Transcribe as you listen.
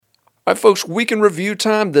All right, folks, week in review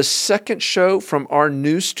time, the second show from our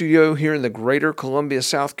new studio here in the greater Columbia,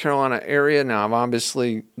 South Carolina area. Now, I've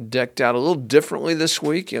obviously decked out a little differently this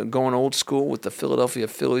week, going old school with the Philadelphia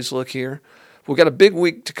Phillies look here. We've got a big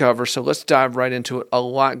week to cover, so let's dive right into it. A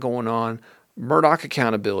lot going on. Murdaugh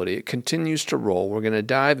accountability, it continues to roll. We're going to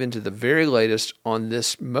dive into the very latest on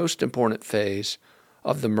this most important phase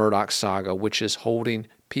of the Murdaugh saga, which is holding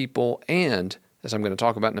people and, as I'm going to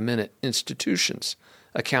talk about in a minute, institutions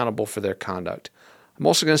accountable for their conduct. I'm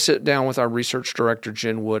also going to sit down with our research director,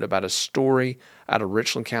 Jen Wood, about a story out of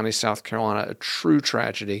Richland County, South Carolina, a true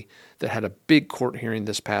tragedy that had a big court hearing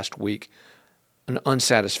this past week, an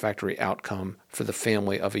unsatisfactory outcome for the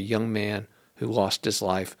family of a young man who lost his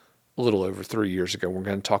life a little over 3 years ago. We're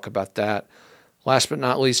going to talk about that. Last but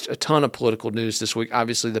not least, a ton of political news this week.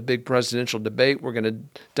 Obviously, the big presidential debate. We're going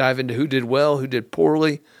to dive into who did well, who did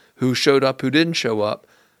poorly, who showed up, who didn't show up.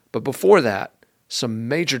 But before that, some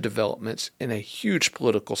major developments in a huge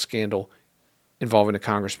political scandal involving a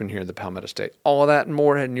congressman here in the Palmetto State. All of that and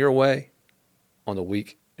more heading your way on the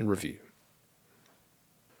Week in Review.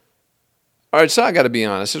 All right, so I got to be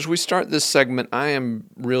honest. As we start this segment, I am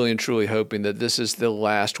really and truly hoping that this is the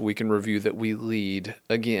last Week in Review that we lead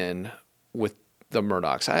again with the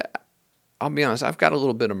Murdaughs. I'll be honest, I've got a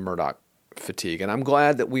little bit of Murdaugh fatigue, and I'm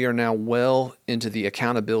glad that we are now well into the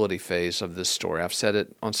accountability phase of this story. I've said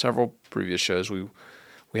it on several previous shows.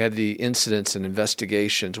 We had the incidents and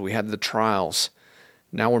investigations. We had the trials.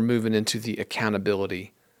 Now we're moving into the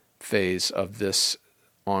accountability phase of this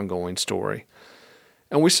ongoing story.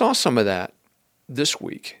 And we saw some of that this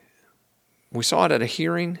week. We saw it at a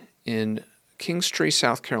hearing in Kingstree,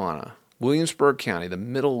 South Carolina, Williamsburg County, the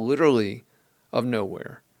middle literally of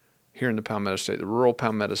nowhere here in the Palmetto State, the rural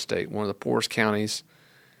Palmetto State, one of the poorest counties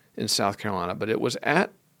in South Carolina. But it was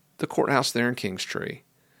at the courthouse there in Kingstree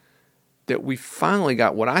that we finally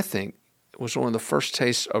got what I think was one of the first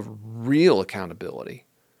tastes of real accountability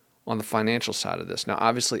on the financial side of this. Now,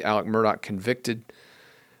 obviously, Alec Murdaugh convicted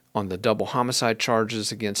on the double homicide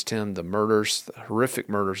charges against him, the murders, the horrific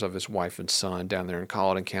murders of his wife and son down there in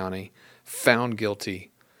Colleton County, found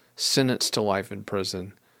guilty, sentenced to life in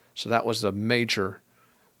prison. So that was a major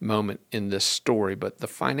moment in this story. But the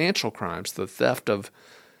financial crimes, the theft of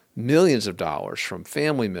millions of dollars from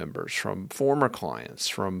family members, from former clients,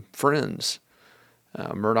 from friends.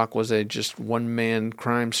 Murdaugh was a just one-man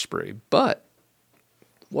crime spree. But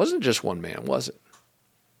it wasn't just one man, was it?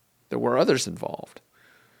 There were others involved.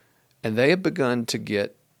 And they have begun to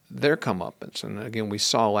get their comeuppance. And again, we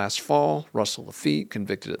saw last fall, Russell Laffitte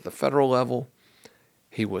convicted at the federal level.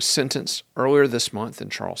 He was sentenced earlier this month in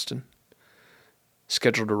Charleston,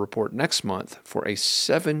 scheduled to report next month for a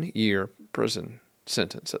 7-year prison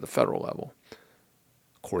sentence at the federal level.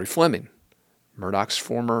 Corey Fleming, Murdaugh's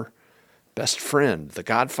former best friend, the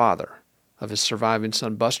godfather of his surviving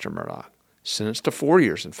son Buster Murdaugh, sentenced to 4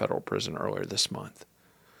 years in federal prison earlier this month.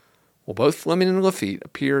 Well, both Fleming and Laffitte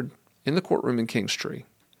appeared in the courtroom in Kingstree,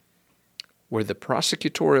 where the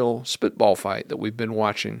prosecutorial spitball fight that we've been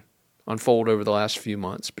watching unfold over the last few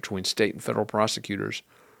months between state and federal prosecutors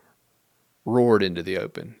roared into the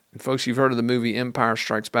open. And folks, you've heard of the movie Empire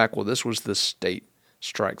Strikes Back. Well, this was the State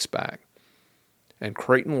Strikes Back. And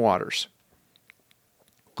Creighton Waters,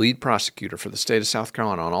 lead prosecutor for the state of South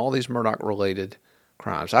Carolina on all these Murdaugh-related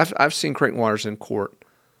crimes. I've seen Creighton Waters in court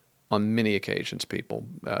on many occasions, people.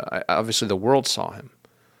 Obviously, the world saw him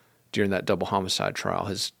during that double homicide trial.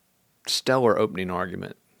 His stellar opening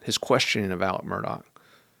argument, his questioning of Alec Murdaugh.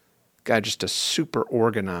 Guy just a super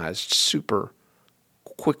organized, super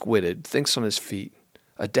quick-witted, thinks on his feet,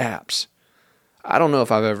 adapts. I don't know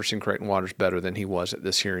if I've ever seen Creighton Waters better than he was at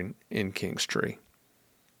this hearing in Kingstree.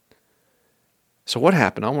 So what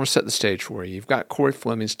happened? I want to set the stage for you. You've got Corey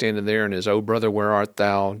Fleming standing there in his "Oh Brother, Where Art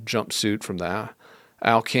Thou" jumpsuit from the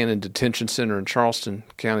Al Cannon Detention Center in Charleston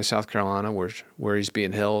County, South Carolina, where he's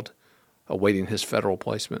being held, awaiting his federal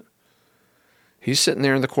placement. He's sitting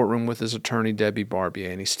there in the courtroom with his attorney, Debbie Barbier,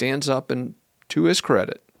 and he stands up and, to his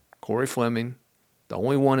credit, Corey Fleming, the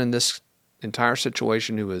only one in this entire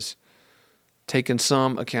situation who has taken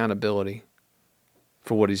some accountability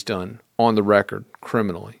for what he's done on the record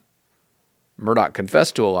criminally. Murdaugh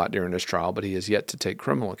confessed to a lot during this trial, but he has yet to take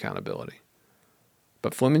criminal accountability.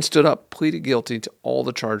 But Fleming stood up, pleaded guilty to all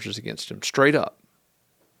the charges against him, straight up.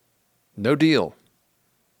 No deal.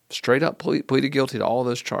 Straight up pleaded guilty to all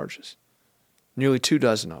those charges. Nearly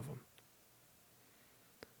 24 of them.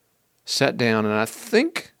 Sat down, and I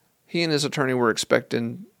think he and his attorney were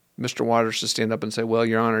expecting Mr. Waters to stand up and say, "Well,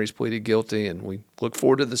 Your Honor, he's pleaded guilty, and we look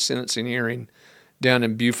forward to the sentencing hearing down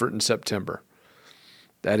in Beaufort in September."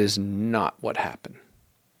 That is not what happened.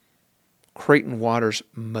 Creighton Waters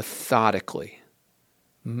methodically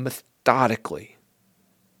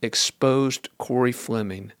exposed Corey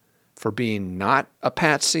Fleming for being not a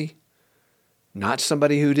patsy, not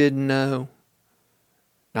somebody who didn't know,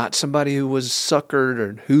 not somebody who was suckered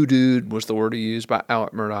or hoodooed was the word he used by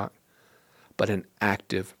Alex Murdaugh, but an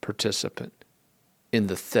active participant in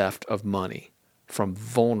the theft of money from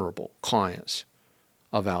vulnerable clients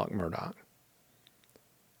of Alex Murdaugh.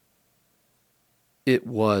 It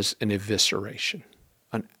was an evisceration,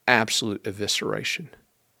 an absolute evisceration.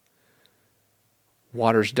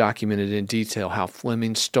 Waters documented in detail how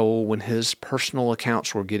Fleming stole when his personal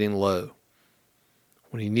accounts were getting low,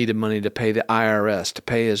 when he needed money to pay the IRS, to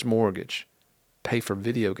pay his mortgage, pay for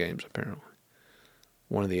video games, apparently,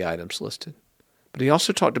 one of the items listed. But he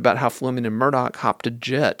also talked about how Fleming and Murdaugh hopped a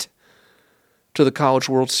jet to the College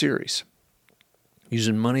World Series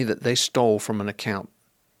using money that they stole from an account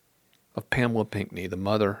of Pamela Pinckney, the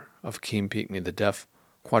mother of Keem Pinckney, the deaf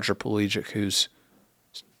quadriplegic whose,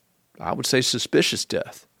 I would say, suspicious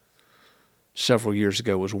death several years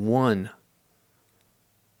ago was one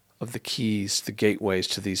of the keys, the gateways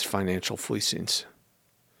to these financial fleecings.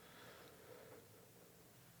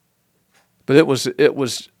 But it was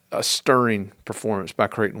a stirring performance by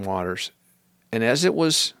Creighton Waters. And as it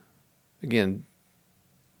was, again,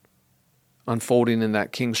 unfolding in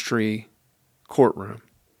that Kingstree courtroom,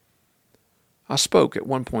 I spoke at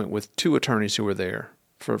one point with two attorneys who were there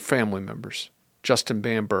for family members, Justin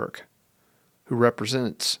Bamberg, who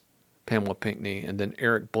represents Pamela Pinckney, and then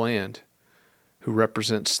Eric Bland, who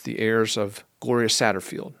represents the heirs of Gloria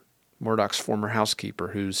Satterfield, Murdaugh's former housekeeper,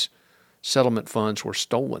 whose settlement funds were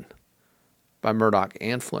stolen by Murdaugh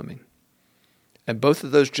and Fleming. And both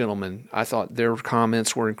of those gentlemen, I thought their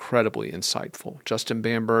comments were incredibly insightful. Justin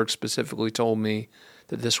Bamberg specifically told me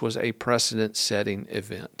that this was a precedent-setting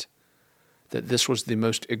event, that this was the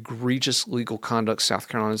most egregious legal conduct South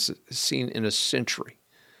Carolina has seen in a century,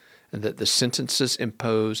 and that the sentences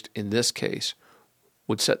imposed in this case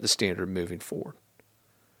would set the standard moving forward.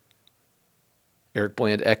 Eric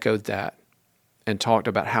Bland echoed that and talked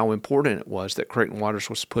about how important it was that Creighton Waters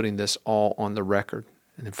was putting this all on the record.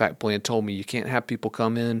 And in fact, Bland told me you can't have people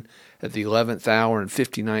come in at the 11th hour and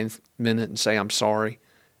 59th minute and say, I'm sorry.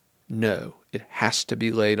 No, it has to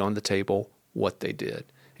be laid on the table what they did.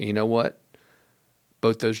 And you know what?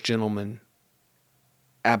 Both those gentlemen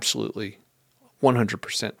absolutely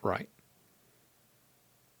 100% right.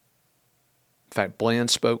 In fact, Bland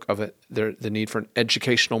spoke of it, the need for an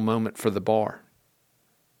educational moment for the bar.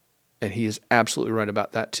 And he is absolutely right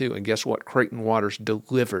about that too. And guess what? Creighton Waters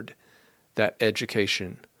delivered that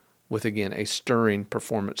education with, again, a stirring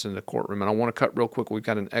performance in the courtroom. And I want to cut real quick. We've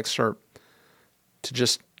got an excerpt to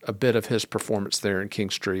just a bit of his performance there in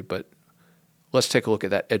Kingstree, but let's take a look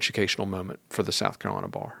at that educational moment for the South Carolina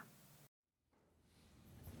bar.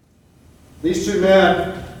 These two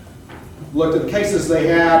men looked at the cases they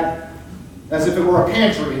had as if it were a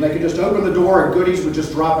pantry, and they could just open the door and goodies would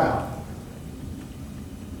just drop out.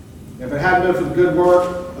 If it hadn't been for the good work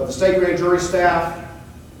of the state grand jury staff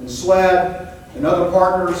and SLED and other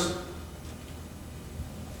partners,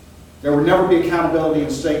 there would never be accountability in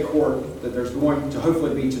state court that there's going to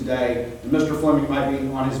hopefully be today. And Mr. Fleming might be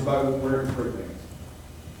on his boat. We're improving.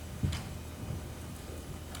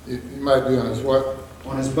 He might be on his what?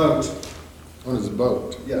 On his boat. On his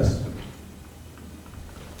boat. Yes.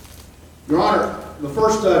 Your Honor, the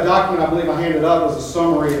first document I believe I handed up was a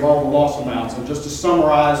summary of all the loss amounts. And just to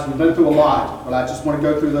summarize, we've been through a lot, but I just want to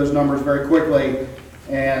go through those numbers very quickly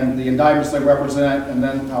and the indictments they represent, and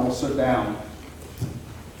then I will sit down.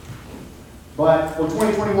 But for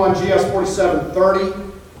 2021 GS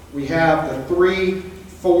 4730, we have the 3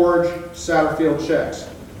 forged Satterfield checks.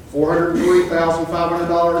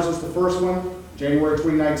 $403,500 is the first one, January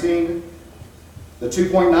 2019. The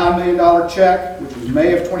 $2.9 million check, which was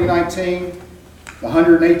May of 2019. The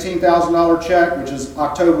 $118,000 check, which is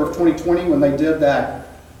October of 2020 when they did that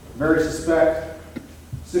very suspect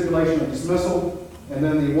stipulation of dismissal. And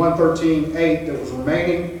then the $113,800 that was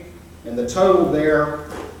remaining. And the total there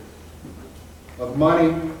of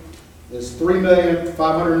money is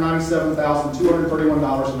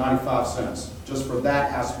 $3,597,231.95, just for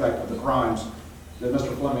that aspect of the crimes that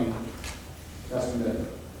Mr. Fleming has committed.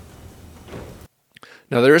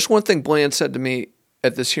 Now, there is one thing Bland said to me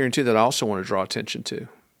at this hearing, too, that I also want to draw attention to,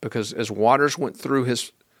 because as Waters went through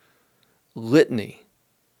his litany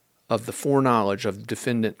of the foreknowledge of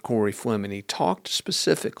defendant Corey Fleming, he talked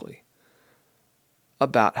specifically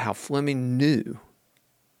about how Fleming knew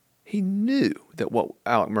that what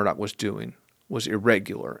Alex Murdaugh was doing was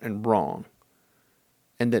irregular and wrong,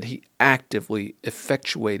 and that he actively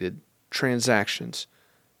effectuated transactions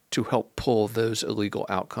to help pull those illegal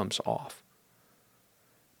outcomes off.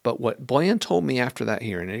 But what Bland told me after that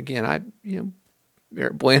hearing, and again,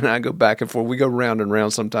 Eric Bland and I go back and forth. We go round and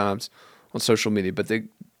round sometimes on social media, but the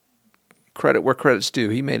credit where credit's due,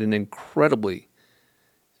 he made an incredibly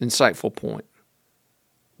insightful point.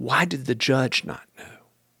 Why did the judge not know?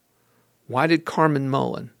 Why did Carmen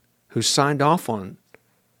Mullen, who signed off on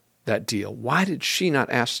that deal, why did she not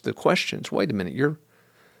ask the questions? Wait a minute, you're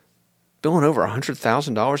billing over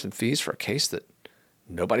 $100,000 in fees for a case that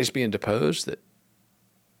nobody's being deposed, that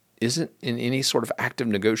isn't in any sort of active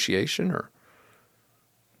negotiation, or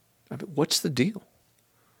what's the deal?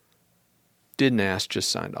 Didn't ask,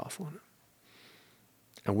 just signed off on it.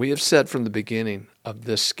 And we have said from the beginning of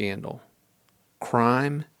this scandal,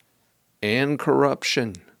 crime and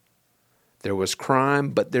corruption. There was crime,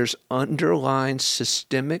 but there's underlying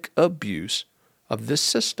systemic abuse of this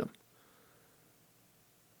system.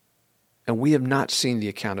 And we have not seen the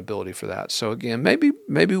accountability for that. So again, maybe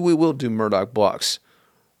we will do Murdoch blocks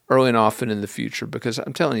early and often in the future, because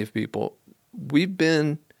I'm telling you, people, we've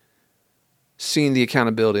been seeing the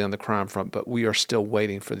accountability on the crime front, but we are still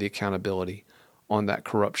waiting for the accountability on that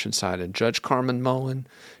corruption side. And Judge Carmen Mullen,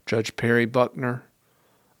 Judge Perry Buckner,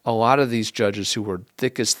 a lot of these judges who were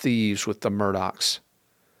thick as thieves with the Murdochs,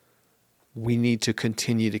 we need to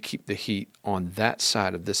continue to keep the heat on that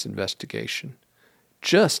side of this investigation,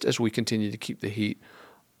 just as we continue to keep the heat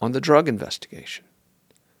on the drug investigation,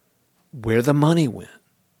 where the money went.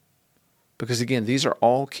 Because again, these are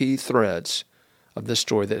all key threads of this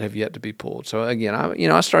story that have yet to be pulled. So again,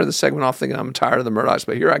 I started the segment off thinking I'm tired of the Murdochs,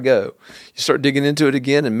 but here I go. You start digging into it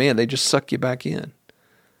again, and man, they just suck you back in.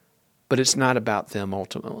 But it's not about them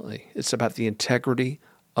ultimately. It's about the integrity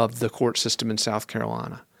of the court system in South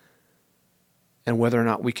Carolina and whether or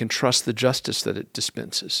not we can trust the justice that it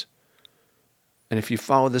dispenses. And if you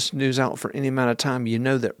follow this news out for any amount of time, you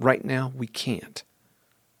know that right now we can't.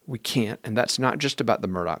 We can't. And that's not just about the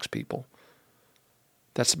Murdochs, people.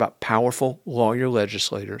 That's about powerful lawyer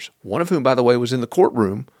legislators, one of whom, by the way, was in the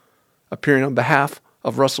courtroom appearing on behalf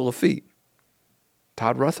of Russell Laffitte,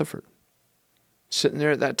 Todd Rutherford, sitting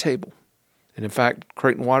there at that table. And in fact,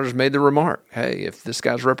 Creighton Waters made the remark, hey, if this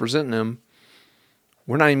guy's representing him,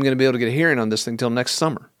 we're not even going to be able to get a hearing on this thing until next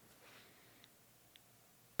summer.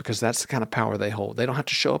 Because that's the kind of power they hold. They don't have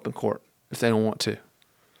to show up in court if they don't want to.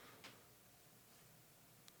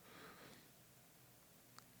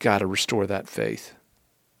 Got to restore that faith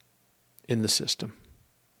in the system.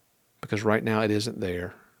 Because right now it isn't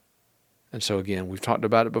there. And so again, we've talked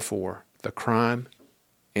about it before. The crime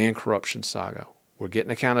and corruption saga. We're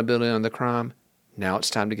getting accountability on the crime. Now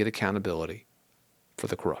it's time to get accountability for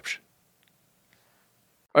the corruption.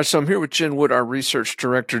 All right, so I'm here with Jen Wood, our research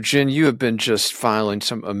director. Jen, you have been just filing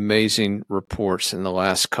some amazing reports in the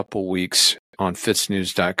last couple weeks on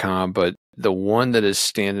FitzNews.com, but the one that is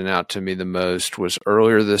standing out to me the most was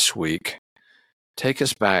earlier this week. Take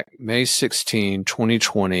us back, May 16,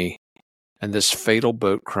 2020, and this fatal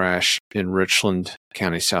boat crash in Richland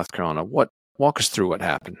County, South Carolina. Walk us through what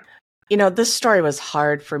happened. This story was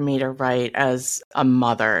hard for me to write as a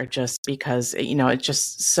mother, just because, it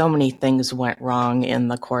just so many things went wrong in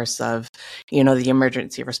the course of, the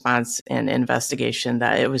emergency response and investigation,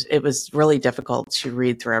 that it was really difficult to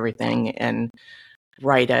read through everything and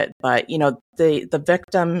write it. But, the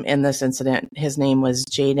victim in this incident, his name was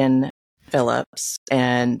Jaden Phillips,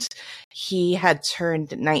 and he had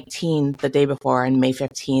turned 19 the day before on May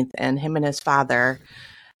 15th, and him and his father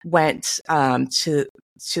went to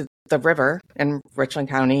the river in Richland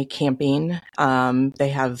County camping. They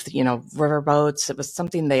have, river boats. It was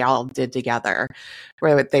something they all did together,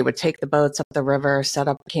 where they would take the boats up the river, set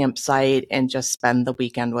up a campsite, and just spend the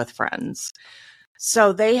weekend with friends.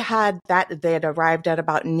 So they had arrived at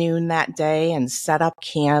about noon that day and set up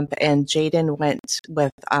camp, and Jaden went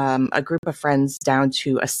with a group of friends down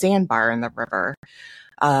to a sandbar in the river.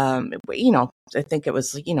 I think it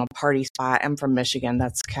was, party spot. I'm from Michigan.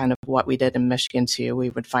 That's kind of what we did in Michigan too.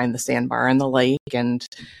 We would find the sandbar in the lake, and,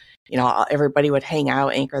 everybody would hang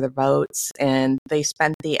out, anchor their boats, and they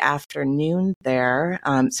spent the afternoon there.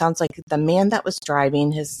 Sounds like the man that was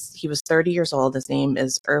driving, he was 30 years old. His name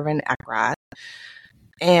is Irvin Eckrott.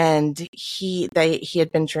 And he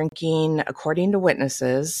had been drinking, according to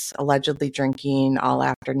witnesses, allegedly drinking all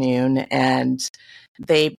afternoon, and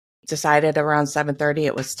they decided around 7:30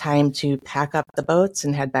 it was time to pack up the boats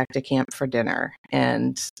and head back to camp for dinner,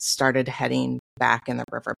 and started heading back in the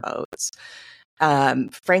river boats.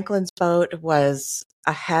 Franklin's boat was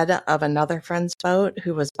ahead of another friend's boat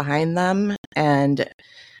who was behind them, and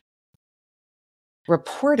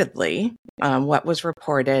reportedly, what was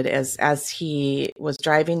reported is as he was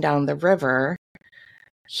driving down the river,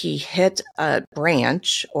 He hit a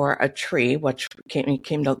branch or a tree, which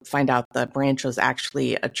came to find out the branch was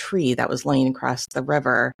actually a tree that was laying across the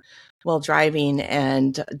river while driving,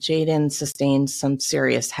 and Jaden sustained some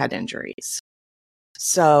serious head injuries.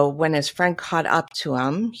 So when his friend caught up to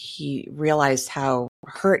him, he realized how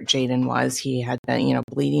hurt Jaden was. He had been,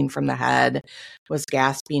 bleeding from the head, was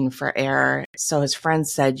gasping for air. So his friend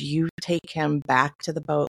said, "You take him back to the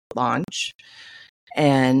boat launch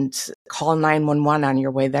and call 911 on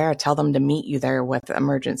your way there. Tell them to meet you there with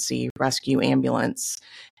emergency rescue ambulance.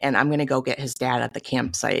 And I'm going to go get his dad at the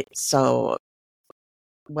campsite." So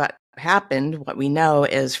what happened, what we know,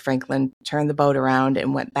 is Franklin turned the boat around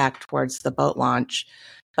and went back towards the boat launch,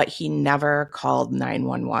 but he never called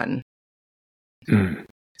 911.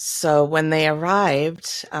 So when they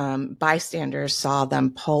arrived, bystanders saw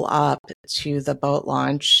them pull up to the boat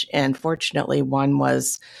launch, and fortunately one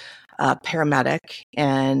was a paramedic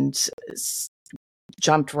and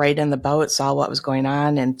jumped right in the boat, saw what was going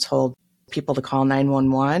on, and told people to call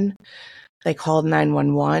 911. They called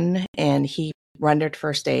 911, and he rendered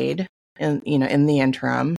first aid in the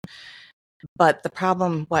interim. But the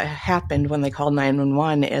problem, what happened when they called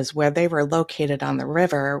 911, is where they were located on the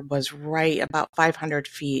river was right about 500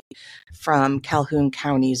 feet from Calhoun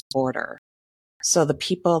County's border. So the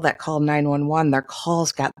people that called 911, their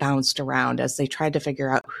calls got bounced around as they tried to figure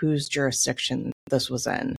out whose jurisdiction this was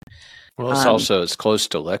in. Well, it's close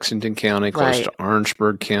to Lexington County, close to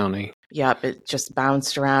Orangeburg County. Yep, it just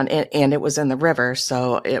bounced around, and it was in the river,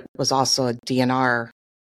 so it was also a DNR.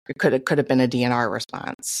 It could have been a DNR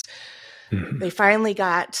response. Mm-hmm. They finally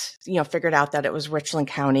figured out that it was Richland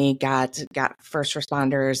County, got first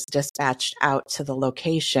responders dispatched out to the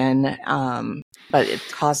location, but it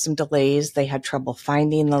caused some delays. They had trouble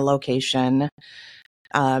finding the location,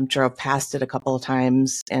 drove past it a couple of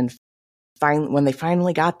times, and when they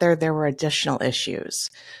finally got there, there were additional issues.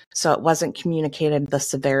 So it wasn't communicated the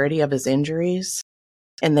severity of his injuries,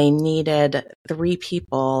 and they needed 3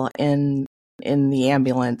 people in the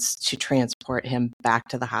ambulance to transport him back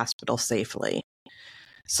to the hospital safely.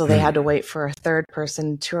 So they had to wait for a third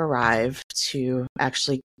person to arrive to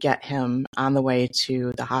actually get him on the way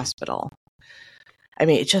to the hospital. I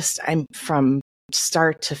mean, I'm from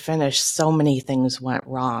start to finish, so many things went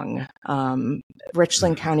wrong.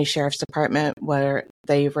 Richland County Sheriff's Department, where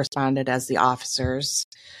they responded as the officers,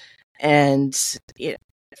 and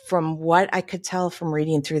from what I could tell from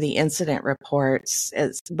reading through the incident reports,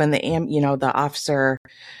 is when the officer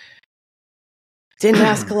didn't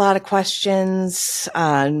ask a lot of questions.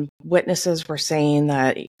 Witnesses were saying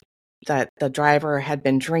that the driver had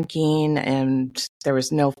been drinking, and there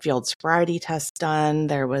was no field sobriety test done.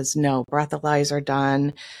 There was no breathalyzer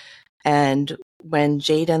done. And when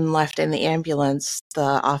Jaden left in the ambulance, the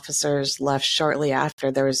officers left shortly after.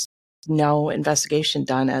 There was no investigation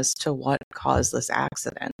done as to what caused this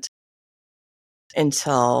accident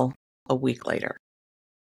until a week later.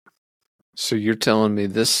 So you're telling me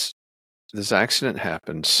this accident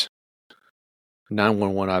happens.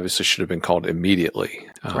 911 obviously should have been called immediately.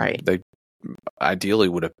 Right. They ideally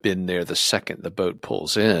would have been there the second the boat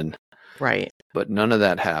pulls in. Right. But none of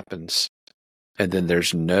that happens. And then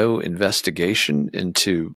there's no investigation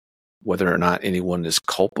into whether or not anyone is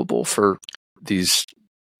culpable for these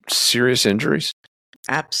serious injuries?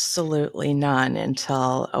 Absolutely none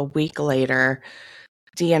until a week later.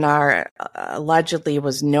 DNR allegedly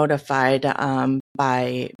was notified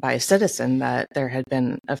by a citizen that there had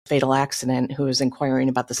been a fatal accident, who was inquiring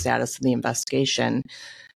about the status of the investigation.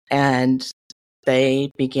 And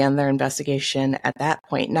they began their investigation at that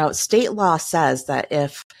point. Now, state law says that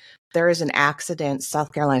if there is an accident,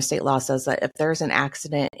 South Carolina state law says that if there's an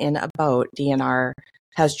accident in a boat, DNR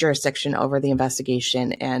has jurisdiction over the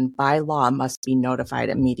investigation and by law must be notified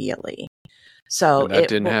immediately. So that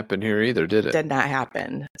didn't happen here either, did it? Did not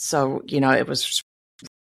happen. So, it was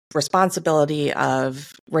responsibility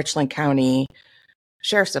of Richland County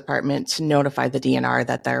Sheriff's Department to notify the DNR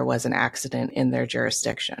that there was an accident in their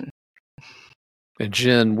jurisdiction. And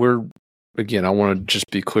Jen, I want to just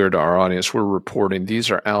be clear to our audience, we're reporting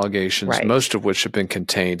these are allegations, right, most of which have been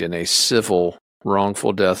contained in a civil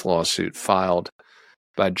wrongful death lawsuit filed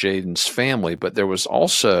by Jaden's family. But there was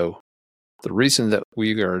also, the reason that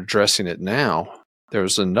we are addressing it now, there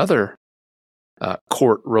was another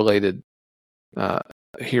court-related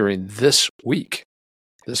hearing this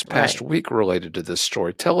past week related to this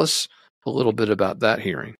story. Tell us a little bit about that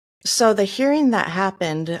hearing. So the hearing that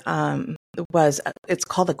happened it's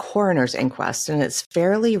called a coroner's inquest, and it's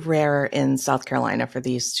fairly rare in South Carolina for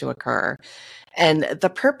these to occur. And the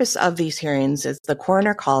purpose of these hearings is, the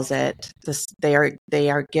coroner calls it, they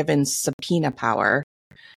are given subpoena power,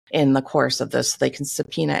 in the course of this. They can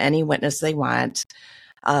subpoena any witness they want.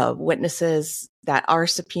 Witnesses that are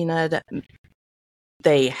subpoenaed,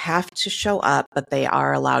 they have to show up, but they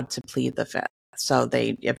are allowed to plead the fifth. So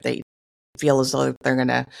if they feel as though they're going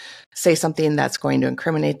to say something that's going to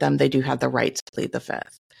incriminate them, they do have the right to plead the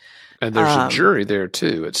fifth. And there's a jury there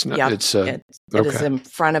too. It's not. Yep, It's it is in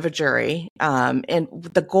front of a jury, and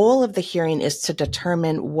the goal of the hearing is to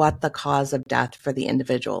determine what the cause of death for the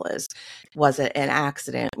individual is. Was it an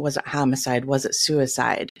accident? Was it homicide? Was it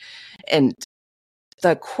suicide? And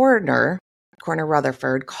the coroner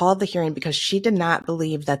Rutherford, called the hearing because she did not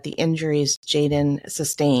believe that the injuries Jaden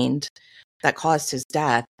sustained that caused his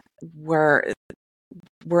death were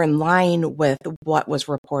in line with what was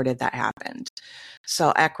reported that happened.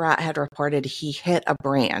 So Ekrot had reported he hit a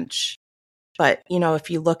branch. But,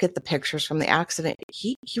 if you look at the pictures from the accident,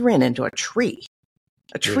 he ran into a tree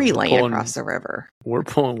laying across the river. We're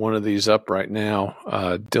pulling one of these up right now.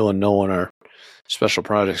 Dylan Nolan, our special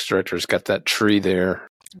projects director, has got that tree there.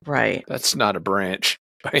 Right. That's not a branch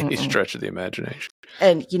by any stretch of the imagination.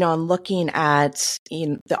 And, I'm looking at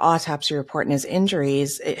the autopsy report and his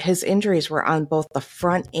injuries were on both the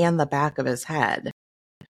front and the back of his head.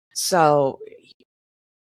 So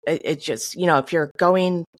it just, if you're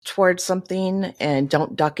going towards something and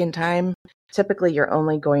don't duck in time, typically you're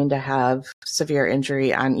only going to have severe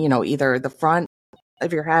injury on, either the front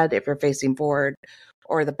of your head if you're facing forward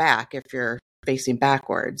or the back if you're facing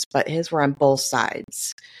backwards. But his were on both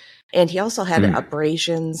sides. And he also had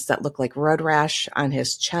abrasions that looked like road rash on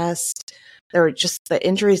his chest. There were just, the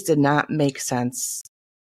injuries did not make sense.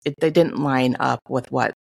 They didn't line up with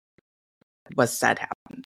what was said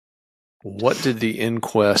happened. What did the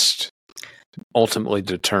inquest ultimately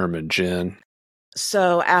determine, Jen?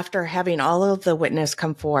 So after having all of the witnesses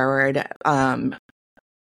come forward,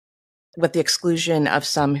 with the exclusion of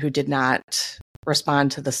some who did not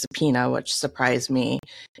respond to the subpoena, which surprised me,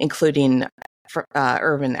 including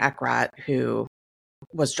Irvin Ekrot, who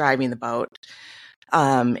was driving the boat,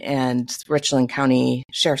 and Richland County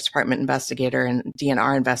Sheriff's Department investigator and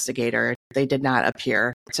DNR investigator, they did not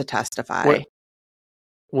appear to testify.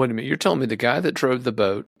 Wait a minute. You're telling me the guy that drove the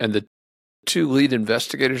boat and the two lead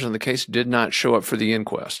investigators on the case did not show up for the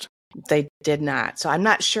inquest? They did not. So I'm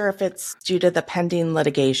not sure if it's due to the pending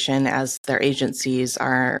litigation as their agencies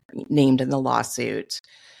are named in the lawsuit.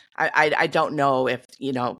 I don't know if,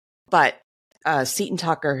 but Seton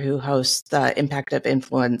Tucker, who hosts the Impact of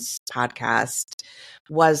Influence podcast,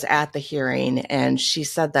 was at the hearing, and she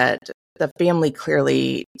said that the family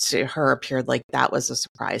clearly to her appeared like that was a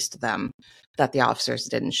surprise to them that the officers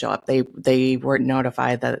didn't show up. They were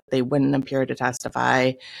notified that they wouldn't appear to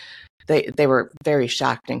testify. They were very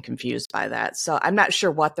shocked and confused by that. So I'm not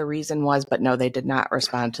sure what the reason was, but no, they did not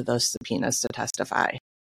respond to those subpoenas to testify.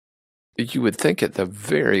 You would think at the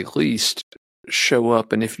very least show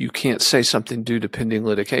up, and if you can't say something due to pending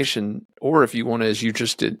litigation, or if you want to, as you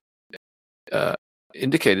just did,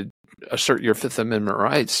 indicated, assert your Fifth Amendment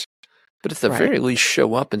rights, but at the very least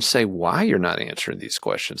show up and say why you're not answering these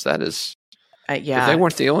questions. That is, if they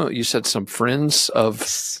weren't the only, you said some friends of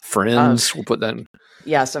friends, we'll put that in.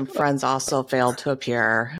 Yeah, some friends also failed to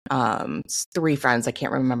appear. 3 friends, I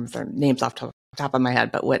can't remember their names off the top of my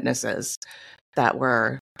head, but witnesses that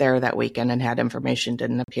were there that weekend and had information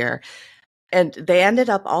didn't appear. And they ended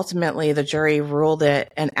up ultimately, the jury ruled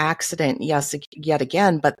it an accident, yes, yet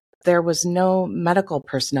again, but there was no medical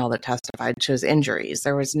personnel that testified to his injuries.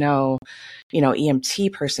 There was no,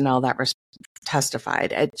 EMT personnel that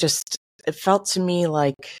testified. It felt to me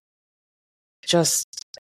like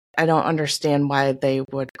I don't understand why they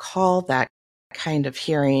would call that kind of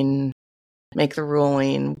hearing, make the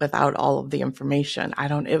ruling without all of the information.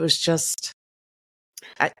 It was just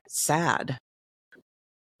sad.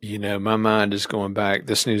 My mind is going back.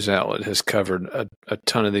 This news outlet has covered a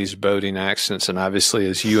ton of these boating accidents. And obviously,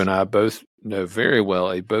 as you and I both know very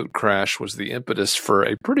well, a boat crash was the impetus for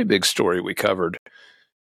a pretty big story we covered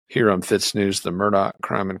here on Fitz News, the Murdaugh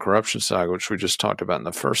crime and corruption saga, which we just talked about in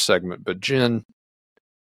the first segment. But Jen,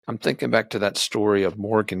 I'm thinking back to that story of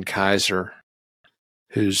Morgan Kaiser,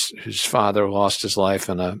 whose father lost his life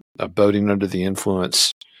in a boating under the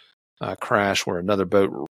influence crash where another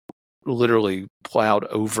boat literally plowed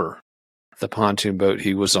over the pontoon boat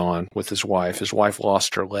he was on with his wife. His wife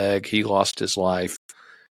lost her leg. He lost his life.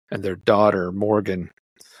 And their daughter, Morgan,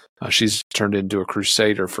 she's turned into a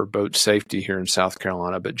crusader for boat safety here in South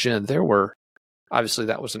Carolina. But Jen, obviously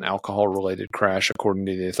that was an alcohol-related crash, according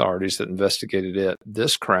to the authorities that investigated it.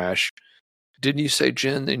 This crash, didn't you say,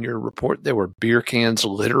 Jen, in your report, there were beer cans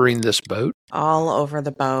littering this boat? All over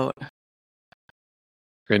the boat.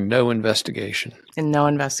 And no investigation. And no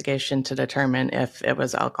investigation to determine if it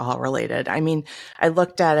was alcohol related. I mean, I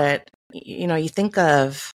looked at it, you think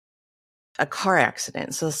of a car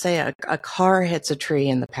accident. So say a car hits a tree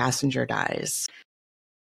and the passenger dies.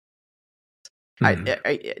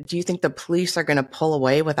 Do you think the police are going to pull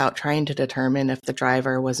away without trying to determine if the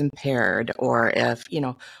driver was impaired or if,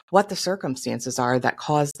 what the circumstances are that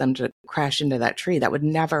caused them to crash into that tree? That would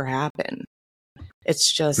never happen.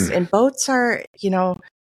 It's just, and boats are,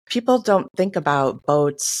 people don't think about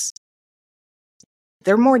boats.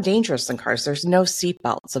 They're more dangerous than cars. There's no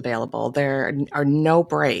seatbelts available. There are no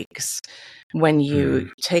brakes. When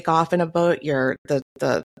you take off in a boat,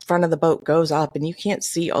 the front of the boat goes up and you can't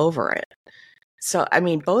see over it. So, I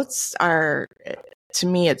mean, boats are, to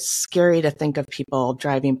me, it's scary to think of people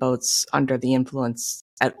driving boats under the influence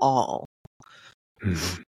at all.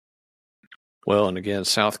 Well, and again,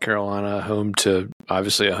 South Carolina, home to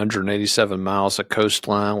obviously 187 miles of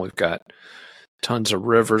coastline. We've got tons of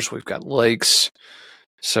rivers. We've got lakes.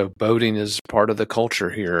 So boating is part of the culture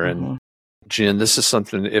here. And Jen, this is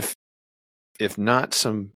something, if not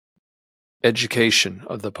some education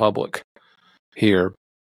of the public here,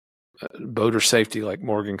 boater safety like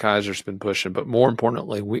Morgan Kaiser's been pushing, but more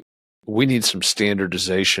importantly, we need some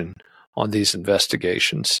standardization on these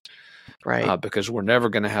investigations. Right. Because we're never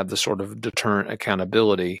going to have the sort of deterrent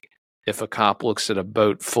accountability if a cop looks at a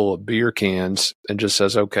boat full of beer cans and just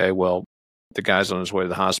says, okay, well, the guy's on his way to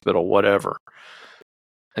the hospital, whatever.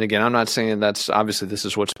 And again, I'm not saying that's obviously this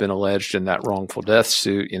is what's been alleged in that wrongful death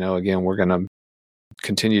suit. Again, we're going to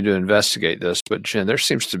continue to investigate this. But Jen, there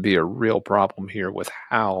seems to be a real problem here with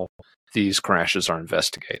how these crashes are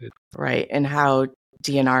investigated. Right. And how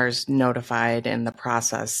DNR is notified in the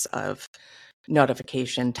process of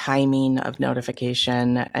notification, timing of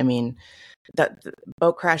notification. I mean, the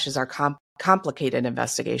boat crashes are complicated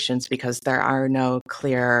investigations because there are no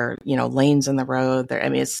clear, lanes in the road.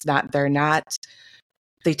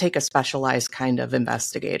 They take a specialized kind of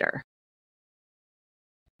investigator.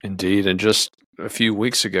 Indeed. And just a few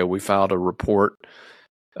weeks ago, we filed a report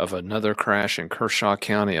of another crash in Kershaw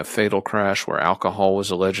County, a fatal crash where alcohol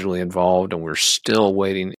was allegedly involved, and we're still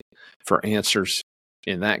waiting for answers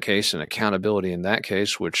in that case and accountability in that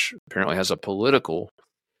case, which apparently has a political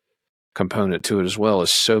component to it as well.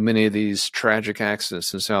 As so many of these tragic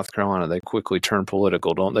accidents in South Carolina, they quickly turn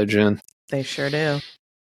political, don't they, Jen? They sure do.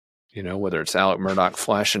 Whether it's Alec Murdaugh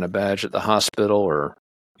flashing a badge at the hospital or,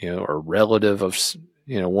 a relative of,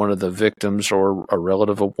 one of the victims or a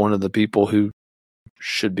relative of one of the people who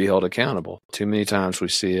should be held accountable. Too many times we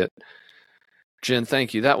see it. Jen,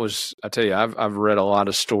 thank you. I tell you, I've read a lot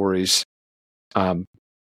of stories the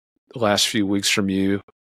last few weeks from you.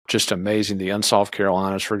 Just amazing. The Unsolved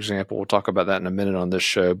Carolinas, for example. We'll talk about that in a minute on this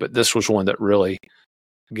show. But this was one that really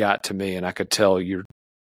got to me, and I could tell you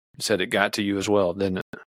said it got to you as well, didn't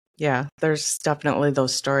it? Yeah, there's definitely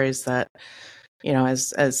those stories that,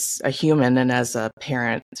 as a human and as a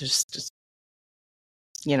parent, just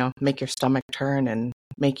make your stomach turn and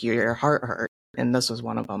make your heart hurt. And this was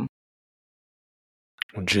one of them.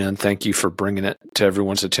 Well, Jen, thank you for bringing it to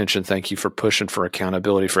everyone's attention. Thank you for pushing for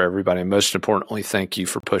accountability for everybody. And most importantly, thank you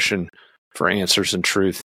for pushing for answers and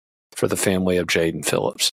truth for the family of Jaden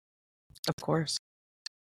Phillips. Of course.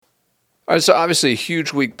 All right, so obviously a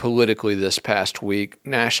huge week politically this past week.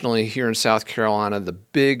 Nationally, here in South Carolina, the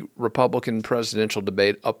big Republican presidential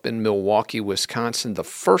debate up in Milwaukee, Wisconsin, the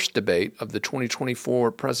first debate of the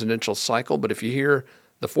 2024 presidential cycle. But if you hear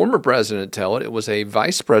the former president tell it, it was a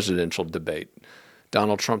vice presidential debate.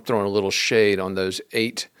 Donald Trump throwing a little shade on those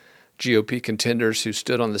 8 GOP contenders who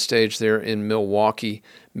stood on the stage there in Milwaukee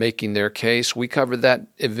making their case. We covered that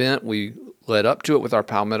event. We led up to it with our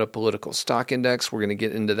Palmetto Political Stock Index. We're going to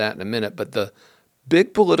get into that in a minute. But the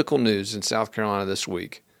big political news in South Carolina this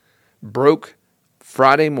week broke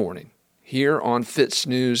Friday morning here on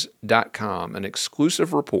fitsnews.com, an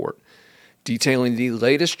exclusive report detailing the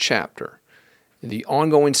latest chapter in the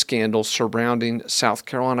ongoing scandal surrounding South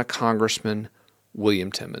Carolina Congressman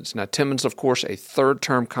William Timmons. Now, Timmons, of course, a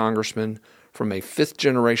third-term congressman from a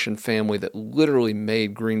fifth-generation family that literally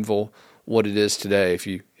made Greenville what it is today, if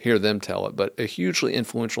you hear them tell it, but a hugely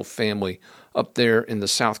influential family up there in the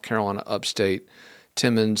South Carolina upstate.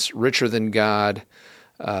 Timmons, richer than God,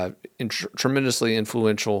 tremendously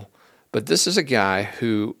influential. But this is a guy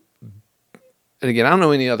who, and again, I don't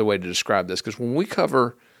know any other way to describe this, because when we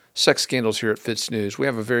cover sex scandals here at Fitz News, we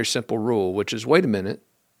have a very simple rule, which is, wait a minute,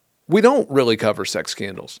 we don't really cover sex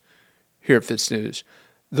scandals here at Fitz News.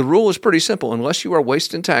 The rule is pretty simple. Unless you are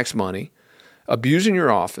wasting tax money, abusing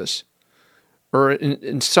your office, or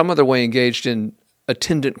in some other way engaged in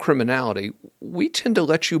attendant criminality, we tend to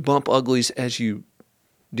let you bump uglies as you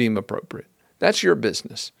deem appropriate. That's your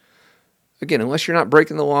business. Again, unless you're not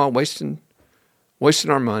breaking the law, wasting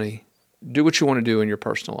our money, do what you want to do in your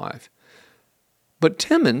personal life. But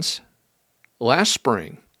Timmons, last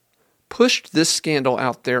spring, pushed this scandal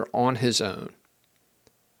out there on his own.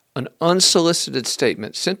 An unsolicited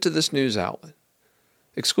statement sent to this news outlet,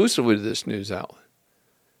 exclusively to this news outlet,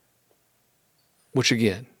 which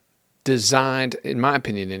again, designed, in my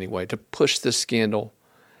opinion anyway, to push this scandal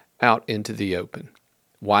out into the open.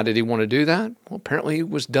 Why did he want to do that? Well, apparently he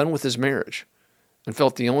was done with his marriage and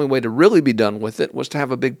felt the only way to really be done with it was to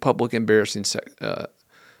have a big public embarrassing sex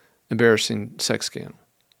scandal.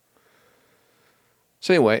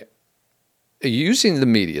 So anyway, using the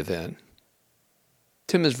media then,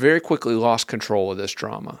 Timmons very quickly lost control of this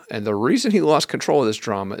drama. And the reason he lost control of this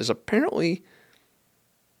drama is apparently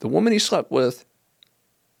the woman he slept with,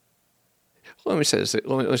 let me say this,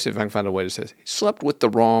 let me see if I can find a way to say this. He slept with the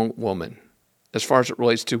wrong woman as far as it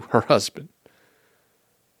relates to her husband.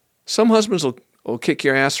 Some husbands will kick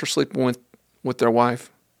your ass for sleeping with their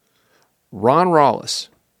wife. Ron Rawless,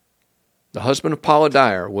 the husband of Paula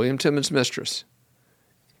Dyer, William Timmons' mistress,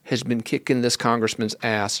 has been kicking this congressman's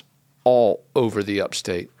ass all over the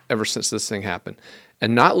upstate ever since this thing happened.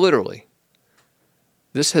 And not literally.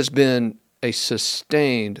 This has been a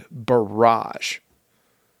sustained barrage.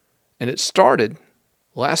 And it started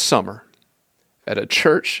last summer at a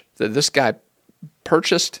church that this guy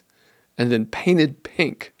purchased and then painted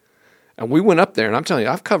pink. And we went up there, and I'm telling you,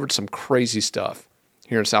 I've covered some crazy stuff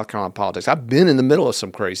here in South Carolina politics. I've been in the middle of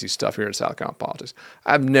some crazy stuff here in South Carolina politics.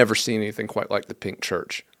 I've never seen anything quite like the pink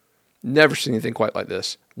church. Never seen anything quite like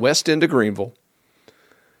this. West End of Greenville.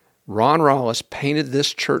 Ron Rawless painted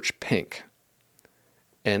this church pink.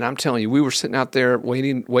 And I'm telling you, we were sitting out there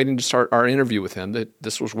waiting to start our interview with him.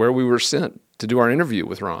 This was where we were sent to do our interview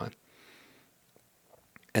with Ron.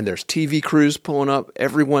 And there's TV crews pulling up,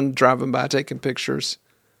 everyone driving by taking pictures.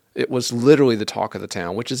 It was literally the talk of the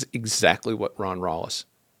town, which is exactly what Ron Rawless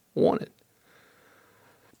wanted.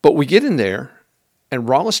 But we get in there, and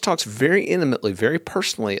Rawless talks very intimately, very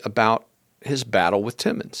personally about his battle with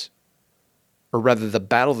Timmons, or rather the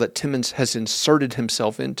battle that Timmons has inserted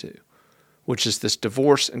himself into, which is this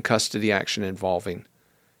divorce and custody action involving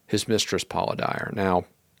his mistress, Paula Dyer. Now,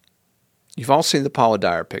 you've all seen the Paula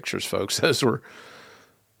Dyer pictures, folks. Those were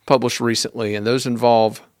published recently, and those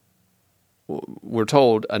involve, we're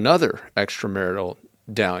told, another extramarital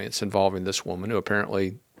dalliance involving this woman who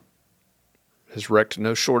apparently has wrecked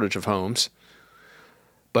no shortage of homes.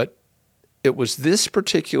 But it was this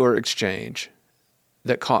particular exchange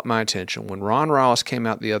that caught my attention when Ron Rawless came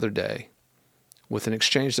out the other day with an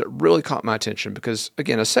exchange that really caught my attention because,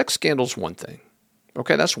 again, a sex scandal is one thing.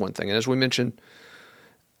 Okay, that's one thing. And as we mentioned,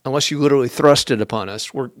 unless you literally thrust it upon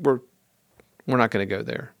us, we're not going to go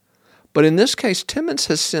there. But in this case, Timmons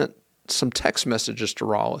has sent some text messages to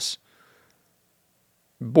Rawless.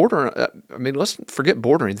 Let's forget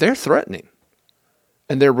bordering. They're threatening.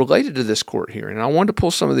 And they're related to this court hearing. And I wanted to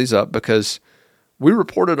pull some of these up because we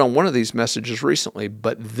reported on one of these messages recently,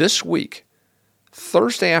 but this week,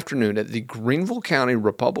 Thursday afternoon at the Greenville County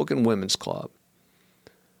Republican Women's Club,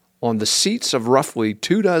 on the seats of roughly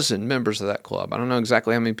 24 members of that club. I don't know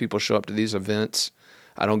exactly how many people show up to these events.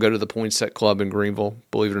 I don't go to the Poinsett Club in Greenville,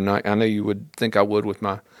 believe it or not. I know you would think I would with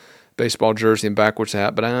my baseball jersey and backwards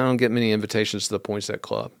hat, but I don't get many invitations to the Poinsett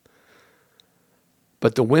Club.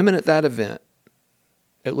 But the women at that event,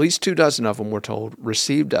 at least 24 of them, we're told,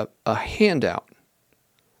 received a handout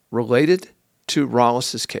related to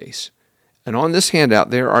Rawless's case. And on this handout,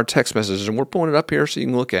 there are text messages, and we're pulling it up here so you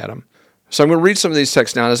can look at them. So I'm going to read some of these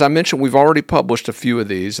texts now. And as I mentioned, we've already published a few of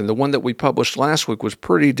these, and the one that we published last week was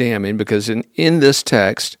pretty damning because in this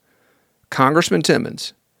text, Congressman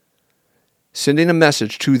Timmons sending a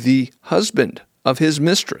message to the husband of his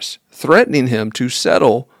mistress, threatening him to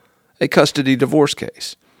settle a custody divorce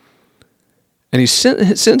case. And he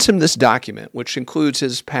sends him this document, which includes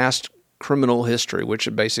his past criminal history,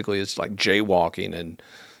 which basically is like jaywalking and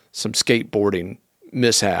some skateboarding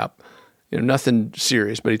mishap. Nothing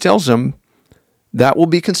serious. But he tells him that will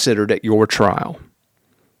be considered at your trial.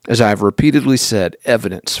 As I have repeatedly said,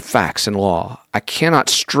 evidence, facts, and law. I cannot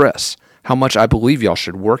stress how much I believe y'all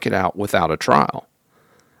should work it out without a trial.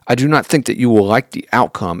 I do not think that you will like the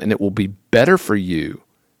outcome, and it will be better for you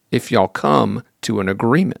if y'all come to an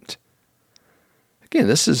agreement. Again,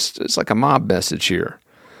 it's like a mob message here.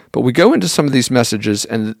 But we go into some of these messages,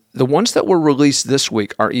 and the ones that were released this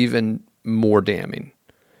week are even more damning.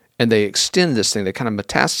 And they extend this thing. They kind of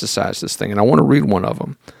metastasize this thing. And I want to read one of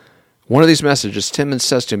them. One of these messages, Timmons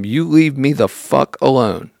says to him, "You leave me the fuck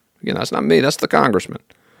alone." Again, that's not me. That's the congressman.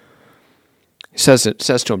 It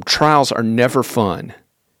says to him, "Trials are never fun.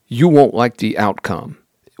 You won't like the outcome.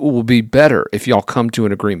 It will be better if y'all come to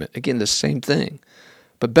an agreement. Again, the same thing.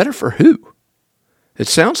 But better for who? It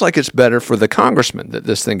sounds like it's better for the congressman that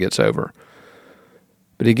this thing gets over.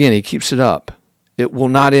 But again, he keeps it up. It will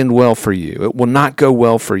not end well for you. It will not go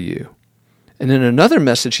well for you. And in another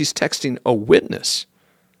message, he's texting a witness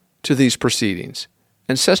to these proceedings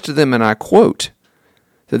and says to them, and I quote,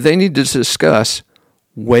 that they need to discuss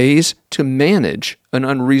ways to manage an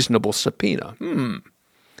unreasonable subpoena.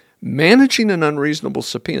 Managing an unreasonable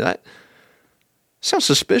subpoena, that sounds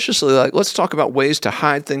suspiciously like, let's talk about ways to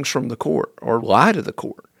hide things from the court or lie to the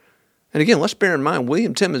court. And again, let's bear in mind,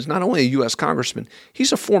 William Timmons is not only a U.S. congressman,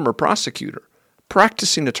 he's a former prosecutor,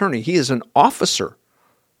 practicing attorney. He is an officer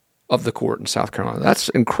of the court in South Carolina. That's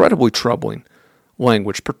incredibly troubling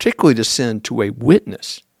language, particularly to send to a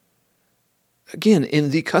witness. Again,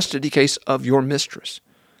 in the custody case of your mistress.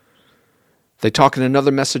 They talk in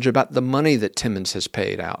another message about the money that Timmons has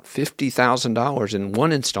paid out, $50,000 in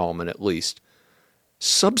one installment at least,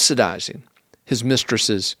 subsidizing his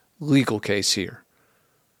mistress's legal case here.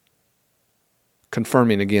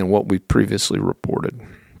 Confirming again what we previously reported.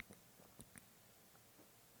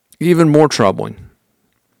 Even more troubling,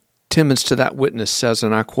 Timmons to that witness says,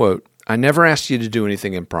 and I quote, I never asked you to do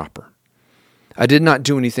anything improper. I did not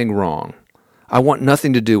do anything wrong. I want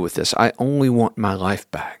nothing to do with this. I only want my life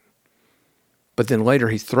back. But then later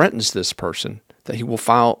he threatens this person that he will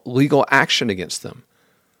file legal action against them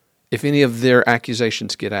if any of their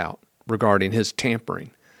accusations get out regarding his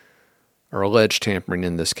tampering, or alleged tampering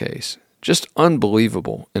in this case. Just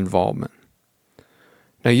unbelievable involvement.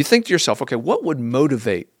 Now you think to yourself, okay, what would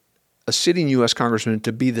motivate a sitting U.S. congressman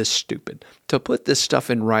to be this stupid, to put this stuff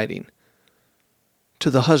in writing to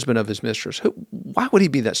the husband of his mistress? Why would he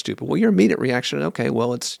be that stupid? Well, your immediate reaction, okay,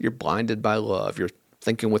 well, you're blinded by love. You're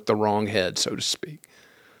thinking with the wrong head, so to speak.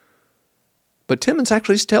 But Timmons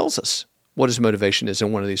actually tells us what his motivation is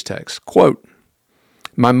in one of these texts. Quote,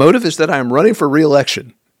 my motive is that I am running for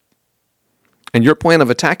re-election, and your plan of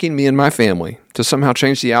attacking me and my family to somehow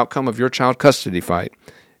change the outcome of your child custody fight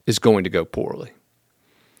is going to go poorly.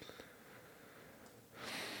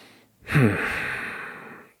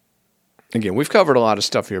 Again, we've covered a lot of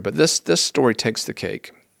stuff here, but this story takes the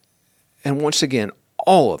cake. And once again,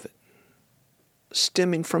 all of it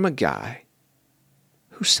stemming from a guy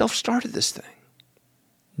who self-started this thing.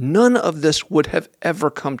 None of this would have ever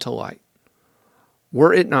come to light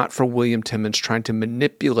were it not for William Timmons trying to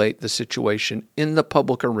manipulate the situation in the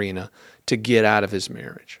public arena to get out of his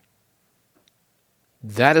marriage.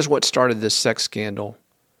 That is what started this sex scandal,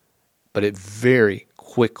 but it very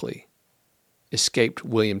quickly escaped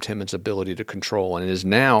William Timmons' ability to control, and is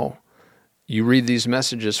now, you read these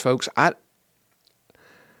messages, folks, I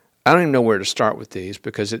don't even know where to start with these,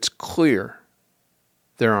 because it's clear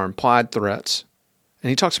there are implied threats. And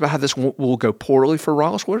he talks about how this will go poorly for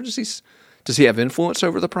Rawls. Does he have influence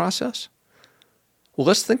over the process? Well,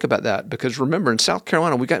 let's think about that, because remember, in South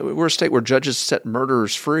Carolina, we're a state where judges set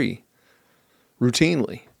murderers free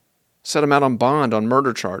routinely, set them out on bond on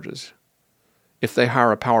murder charges if they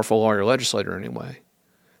hire a powerful lawyer legislator anyway.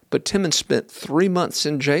 But Timmons spent 3 months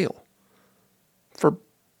in jail for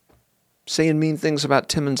saying mean things about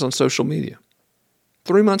Timmons on social media.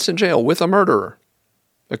 3 months in jail with a murderer,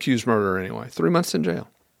 accused murderer anyway. 3 months in jail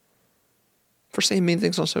for saying mean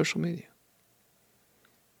things on social media.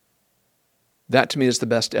 That to me is the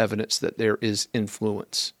best evidence that there is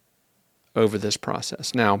influence over this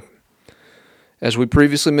process. Now, as we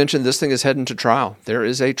previously mentioned, this thing is heading to trial. There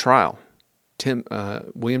is a trial.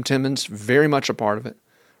 William Timmons, very much a part of it.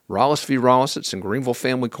 Rawls v. Rawls, it's in Greenville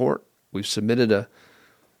Family Court. We've submitted a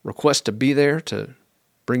request to be there to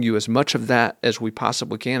bring you as much of that as we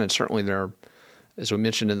possibly can. And certainly there are, as we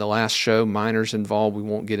mentioned in the last show, minors involved. We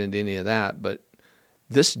won't get into any of that. But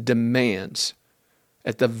this demands,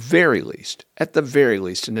 at the very least,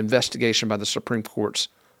 an investigation by the Supreme Court's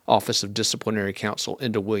Office of Disciplinary Counsel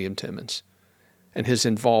into William Timmons and his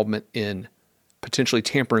involvement in potentially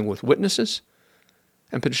tampering with witnesses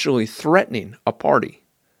and potentially threatening a party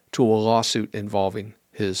to a lawsuit involving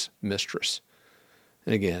his mistress.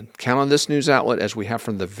 And again, count on this news outlet, as we have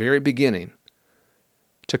from the very beginning,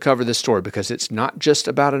 to cover this story, because it's not just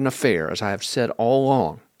about an affair, as I have said all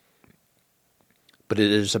along, but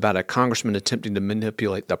it is about a congressman attempting to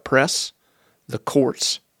manipulate the press, the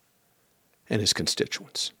courts, and his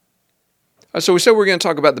constituents. So we said we're going to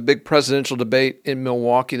talk about the big presidential debate in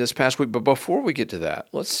Milwaukee this past week, but before we get to that,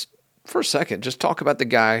 let's, for a second, just talk about the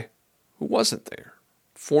guy who wasn't there.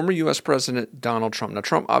 Former U.S. President Donald Trump. Now,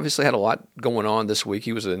 Trump obviously had a lot going on this week.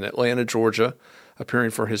 He was in Atlanta, Georgia,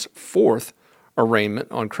 appearing for his 4th arraignment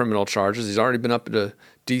on criminal charges. He's already been up to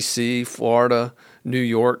D.C., Florida, New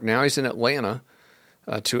York. Now he's in Atlanta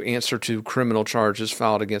to answer to criminal charges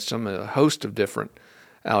filed against him, a host of different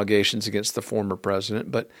allegations against the former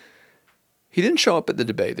president. But he didn't show up at the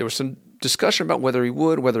debate. There was some discussion about whether he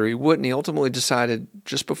would, whether he wouldn't. He ultimately decided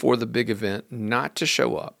just before the big event not to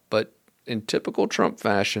show up. But in typical Trump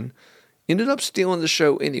fashion, ended up stealing the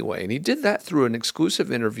show anyway. And he did that through an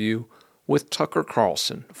exclusive interview with Tucker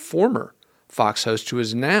Carlson, former Fox host who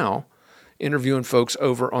is now interviewing folks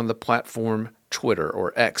over on the platform Twitter,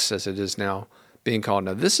 or X as it is now being called.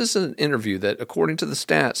 Now, this is an interview that, according to the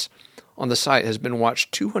stats on the site, has been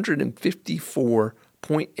watched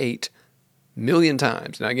 254.8 million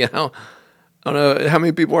times. Now, again, I don't know how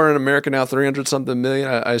many people are in America now, 300-something million.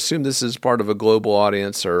 I assume this is part of a global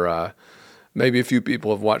audience, or maybe a few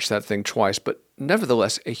people have watched that thing twice, but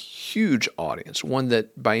nevertheless, a huge audience, one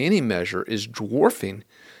that by any measure is dwarfing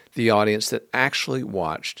the audience that actually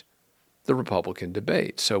watched the Republican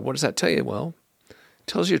debate. So what does that tell you? Well, it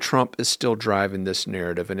tells you Trump is still driving this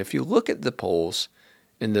narrative. And if you look at the polls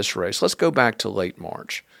in this race, let's go back to late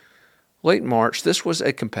March. Late March, this was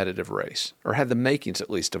a competitive race, or had the makings at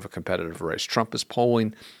least of a competitive race. Trump is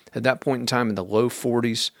polling at that point in time in the low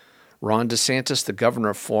 40s. Ron DeSantis, the governor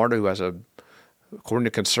of Florida, who has according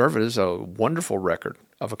to conservatives, a wonderful record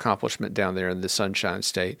of accomplishment down there in the Sunshine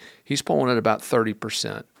State, he's polling at about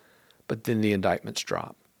 30%. But then the indictments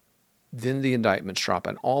drop.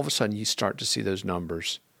 And all of a sudden you start to see those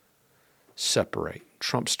numbers separate.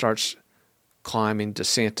 Trump starts climbing,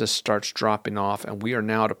 DeSantis starts dropping off, and we are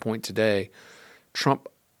now at a point today, Trump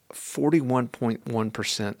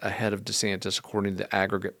 41.1% ahead of DeSantis according to the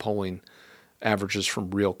aggregate polling averages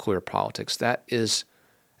from Real Clear Politics. That is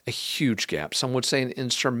a huge gap. Some would say an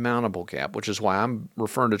insurmountable gap, which is why I'm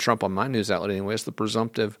referring to Trump on my news outlet anyway as the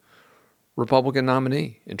presumptive Republican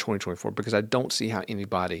nominee in 2024, because I don't see how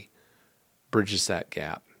anybody bridges that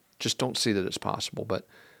gap. Just don't see that it's possible. But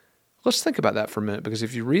let's think about that for a minute, because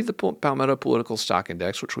if you read the Palmetto Political Stock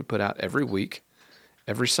Index, which we put out every week,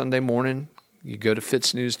 every Sunday morning, you go to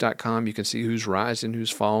fitsnews.com, you can see who's rising, who's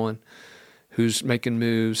falling, who's making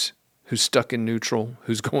moves, who's stuck in neutral,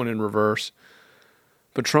 who's going in reverse.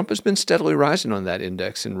 But Trump has been steadily rising on that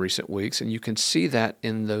index in recent weeks, and you can see that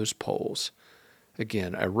in those polls.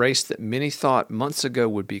 Again, a race that many thought months ago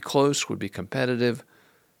would be close, would be competitive.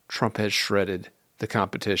 Trump has shredded the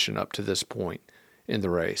competition up to this point in the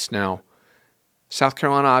race. Now, South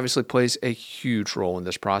Carolina obviously plays a huge role in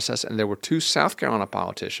this process, and there were two South Carolina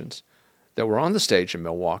politicians that were on the stage in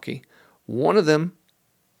Milwaukee. One of them,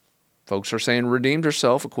 folks are saying, redeemed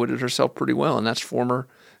herself, acquitted herself pretty well, and that's former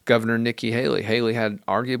Governor Nikki Haley. Haley had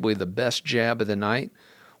arguably the best jab of the night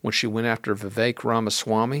when she went after Vivek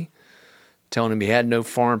Ramaswamy, telling him he had no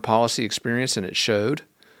foreign policy experience, and it showed.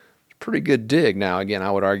 Pretty good dig. Now, again,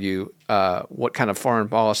 I would argue, what kind of foreign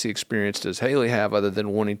policy experience does Haley have other than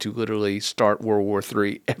wanting to literally start World War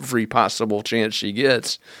III every possible chance she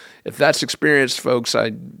gets? If that's experience, folks, I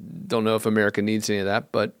don't know if America needs any of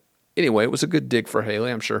that. But anyway, it was a good dig for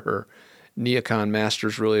Haley. I'm sure her neocon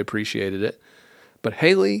masters really appreciated it. But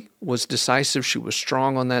Haley was decisive. She was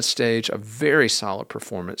strong on that stage. A very solid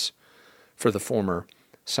performance for the former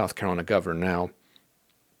South Carolina governor. Now,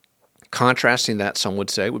 contrasting that, some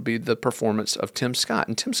would say, would be the performance of Tim Scott.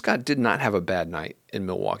 And Tim Scott did not have a bad night in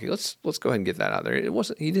Milwaukee. Let's go ahead and get that out there.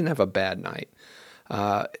 He didn't have a bad night.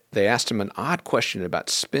 They asked him an odd question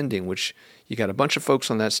about spending, which you got a bunch of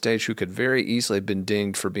folks on that stage who could very easily have been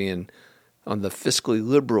dinged for being on the fiscally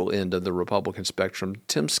liberal end of the Republican spectrum.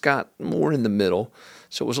 Tim Scott more in the middle.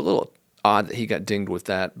 So it was a little odd that he got dinged with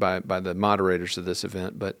that by the moderators of this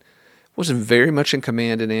event, but wasn't very much in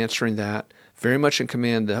command in answering that, very much in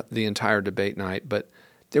command the entire debate night, but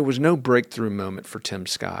there was no breakthrough moment for Tim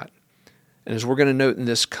Scott. And as we're going to note in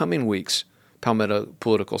this coming week's Palmetto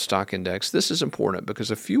Political Stock Index, this is important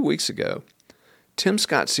because a few weeks ago, Tim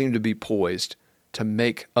Scott seemed to be poised to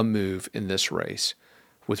make a move in this race.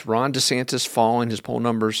 With Ron DeSantis falling, his poll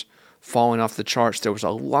numbers falling off the charts, there was a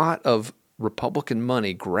lot of Republican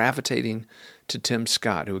money gravitating to Tim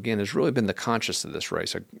Scott, who, again, has really been the conscience of this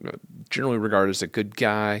race, generally regarded as a good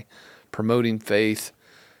guy, promoting faith.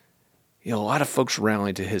 A lot of folks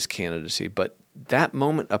rallying to his candidacy, but that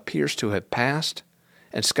moment appears to have passed,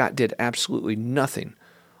 and Scott did absolutely nothing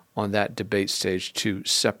on that debate stage to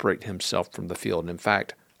separate himself from the field. And in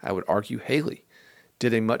fact, I would argue Haley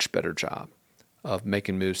did a much better job of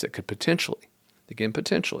making moves that could potentially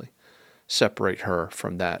separate her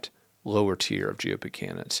from that lower tier of GOP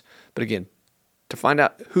candidates. But again, to find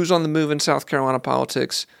out who's on the move in South Carolina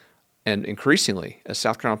politics, and increasingly, as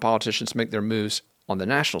South Carolina politicians make their moves on the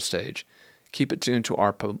national stage, Keep it tuned to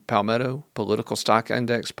our Palmetto Political Stock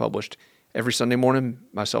Index published every Sunday morning.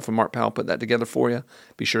 Myself and Mark Powell put that together for you.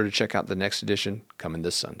 Be sure to check out the next edition coming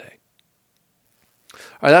this Sunday. All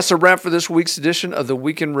right, that's a wrap for this week's edition of the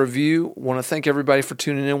Week in Review. Want to thank everybody for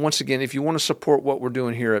tuning in. Once again, if you want to support what we're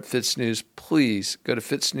doing here at Fitz News, please go to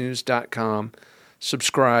fitznews.com,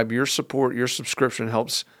 subscribe. Your support, your subscription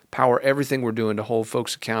helps power everything we're doing to hold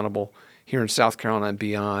folks accountable here in South Carolina and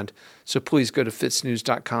beyond. So please go to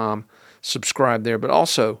fitznews.com, subscribe there, but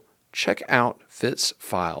also check out Fitz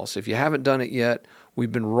Files. If you haven't done it yet,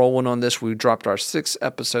 we've been rolling on this. We dropped our 6th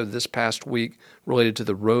episode this past week related to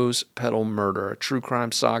the Rose Petal murder, a true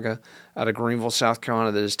crime saga out of Greenville, South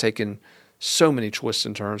Carolina that has taken so many twists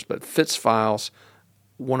and turns. But Fitz Files,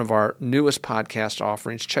 one of our newest podcast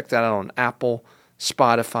offerings. Check that out on Apple,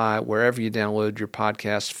 Spotify, wherever you download your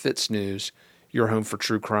podcast. Fitz News, your home for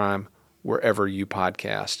true crime, wherever you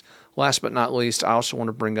podcast. Last but not least, I also want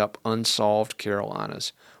to bring up Unsolved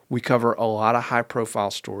Carolinas. We cover a lot of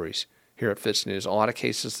high-profile stories here at Fitz News, a lot of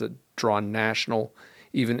cases that draw national,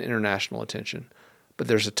 even international attention. But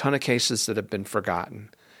there's a ton of cases that have been forgotten.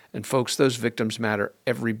 And folks, those victims matter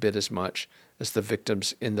every bit as much as the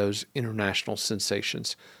victims in those international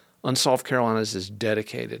sensations. Unsolved Carolinas is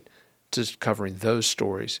dedicated to covering those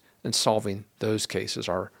stories and solving those cases.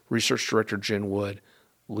 Our research director, Jen Wood,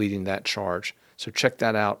 leading that charge. So check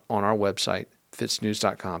that out on our website,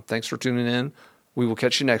 fitznews.com. Thanks for tuning in. We will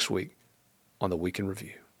catch you next week on the Week in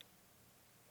Review.